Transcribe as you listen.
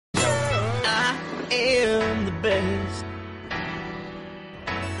best.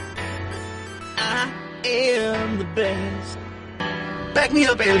 I am the best. Back me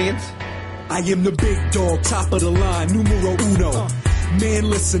up, aliens. I am the big dog, top of the line, numero uno. Man,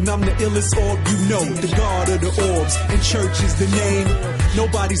 listen, I'm the illest orb you know. The god of the orbs, and church is the name.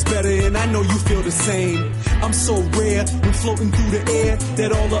 Nobody's better, and I know you feel the same. I'm so rare when floating through the air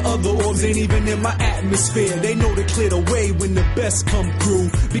that all the other orbs ain't even in my atmosphere. They know to clear the way when the best come through,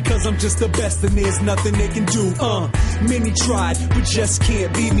 because I'm just the best and there's nothing they can do. Many tried, but just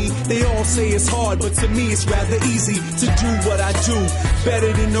can't beat me. They all say it's hard, but to me it's rather easy to do what I do.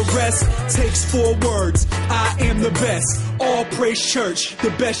 Better than the rest, takes 4 words. I am the best. All praise church, the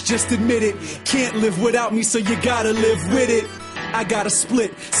best, just admit it. Can't live without me, so you gotta live with it. I got a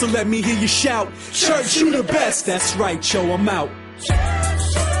split, so let me hear you shout. Church, you the best. That's right, yo, I'm out.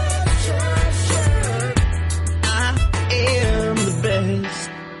 I am the best.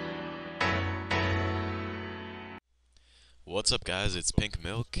 What's up, guys? It's Pink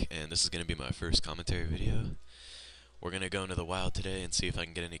Milk, and this is going to be my first commentary video. We're going to go into the wild today and see if I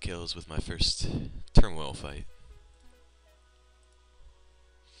can get any kills with my first turmoil fight.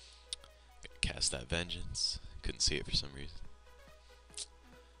 Cast that vengeance. Couldn't see it for some reason.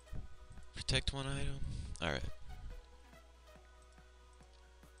 Protect 1 item. Alright.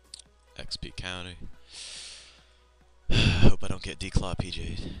 XP counter. Hope I don't get declaw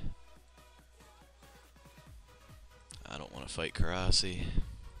PJ'd. I don't want to fight Karasi.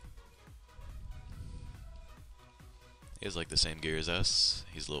 He has like the same gear as us.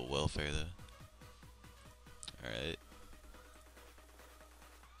 He's a little welfare though. Alright.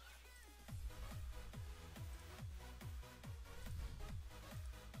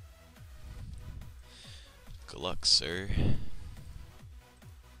 Good luck, sir.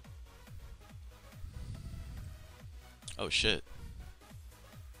 Oh shit.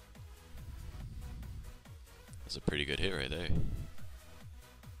 That's a pretty good hit right there.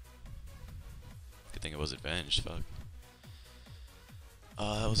 Good thing it was advanged, fuck.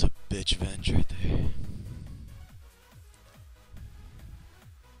 Oh, that was a bitch venge right there.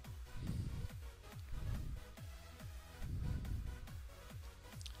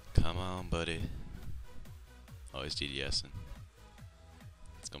 Come on, buddy. Oh, he's DDSing.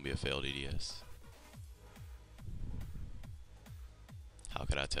 It's gonna be a failed DDS. How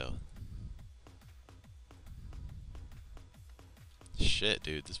could I tell? Shit,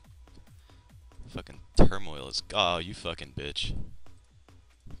 dude, this fucking turmoil is. Oh, you fucking bitch.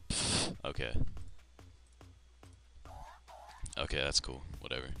 Pfft, okay. Okay, that's cool.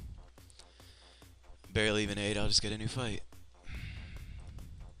 Whatever. Barely even 8, I'll just get a new fight.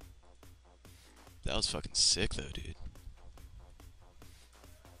 That was fucking sick though, dude.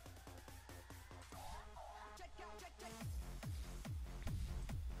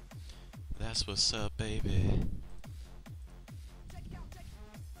 That's what's up, baby.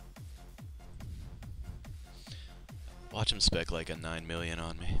 Watch him spec like a 9 million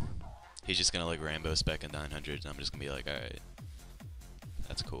on me. He's just gonna like Rambo spec a 900 and I'm just gonna be like, alright.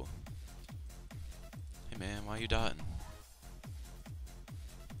 That's cool. Hey man, why you dotting?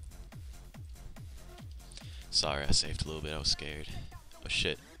 Sorry, I saved a little bit, I was scared. Oh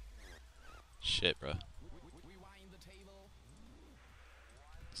shit. Shit, bro.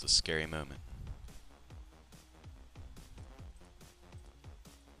 It's a scary moment.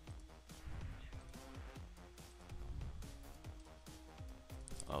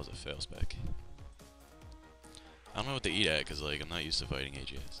 That was a fail spec. I don't know what to eat at, cause like I'm not used to fighting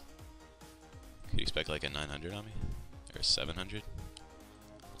AGS. Could you expect like a 900 on me? Or a 700?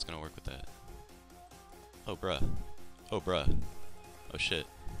 What's gonna work with that? Oh bruh. Oh bruh. Oh shit.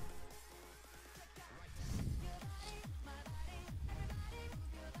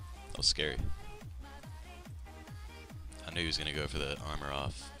 That was scary. I knew he was gonna go for the armor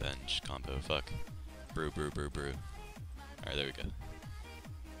off bench combo. Fuck. Brew, brew, brew, brew. Alright, there we go.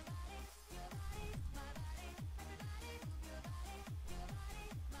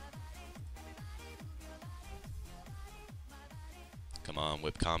 Come on,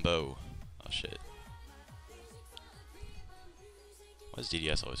 whip combo. Oh shit. Why does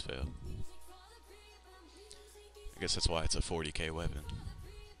DDS always fail? I guess that's why it's a 40k weapon.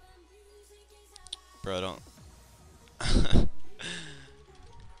 Bro, I don't.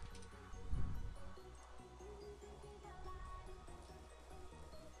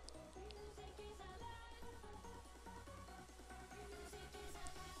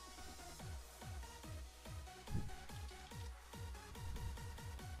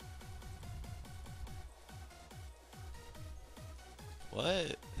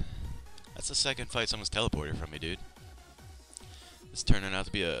 What? That's the second fight someone's teleported from me, dude. It's turning out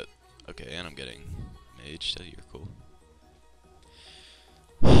to be a... Okay, and I'm getting mage. You're cool.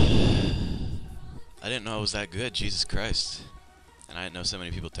 I didn't know I was that good, Jesus Christ. And I didn't know so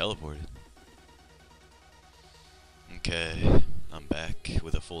many people teleported. Okay, I'm back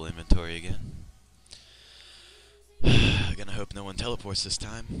with a full inventory again. I'm gonna hope no one teleports this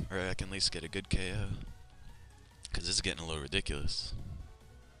time, or I can at least get a good KO. Cause this is getting a little ridiculous.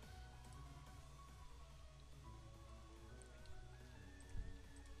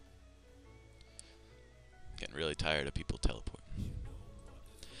 Getting really tired of people teleporting.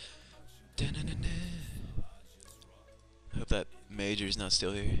 I hope that Major's not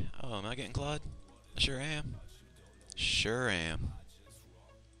still here. Oh, am I getting clawed? I sure am. Sure am.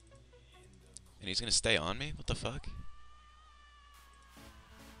 And he's gonna stay on me? What the fuck?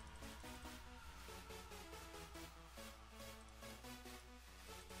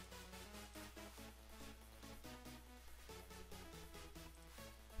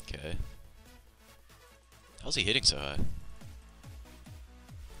 Okay. How's he hitting so high?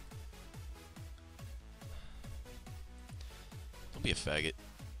 Don't be a faggot.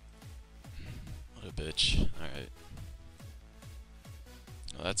 What a bitch. Alright.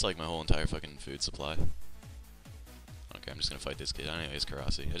 Well, that's like my whole entire fucking food supply. Okay, I'm just gonna fight this kid. I don't know he's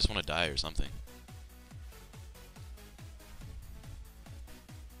Karasi. I just wanna die or something.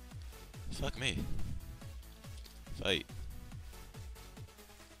 Fuck me. Fight.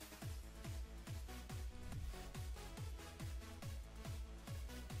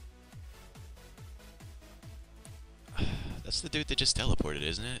 That's the dude that just teleported,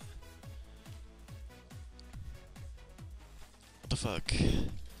 isn't it? What the fuck?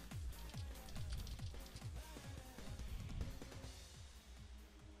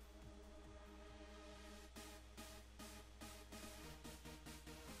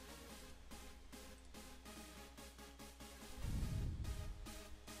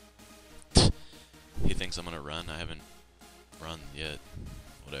 He thinks I'm gonna run. I haven't run yet.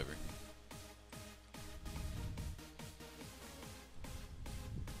 Whatever.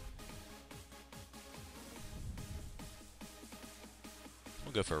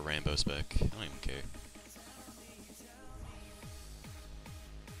 I'll go for a rainbow spec. I don't even care.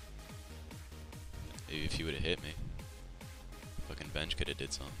 Maybe if he would have hit me, fucking bench could have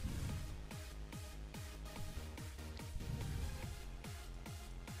did something.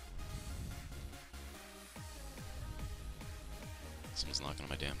 Someone's knocking on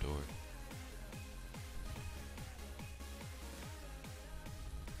my damn door.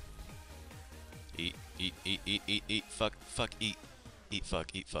 Eat, eat, eat, eat, eat, eat, fuck, fuck, eat. Eat,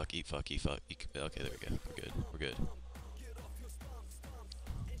 fuck, eat, fuck, eat, fuck, eat, fuck, eat. Okay, there we go. We're good. We're good.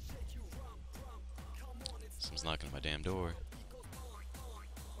 Someone's knocking on my damn door.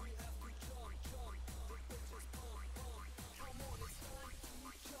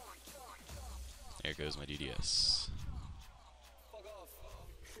 There goes my DDS.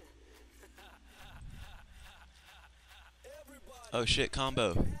 Oh shit,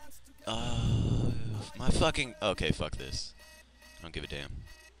 combo. My fucking... Okay, fuck this. I don't give a damn.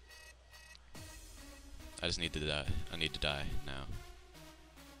 I just need to die. I need to die now.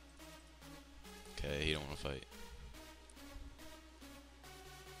 Okay, he don't want to fight.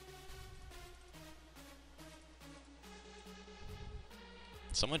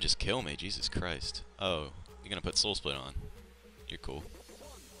 Someone just kill me, Jesus Christ. Oh, you're gonna put Soul Split on. You're cool.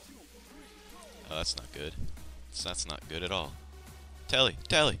 Oh, that's not good. That's not good at all. Telly,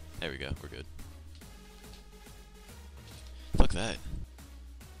 Telly! There we go, we're good. Fuck that.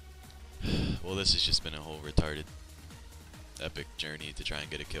 Well, this has just been a whole retarded, epic journey to try and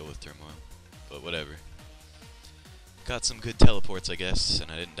get a kill with Turmoil. But whatever. Got some good teleports, I guess,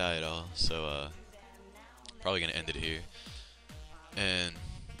 and I didn't die at all, so, probably gonna end it here. And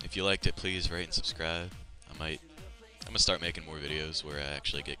if you liked it, please rate and subscribe. I'm gonna start making more videos where I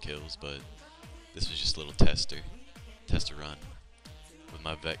actually get kills, but this was just a little tester run with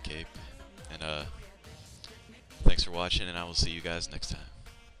my vet cape. And thanks for watching, and I will see you guys next time.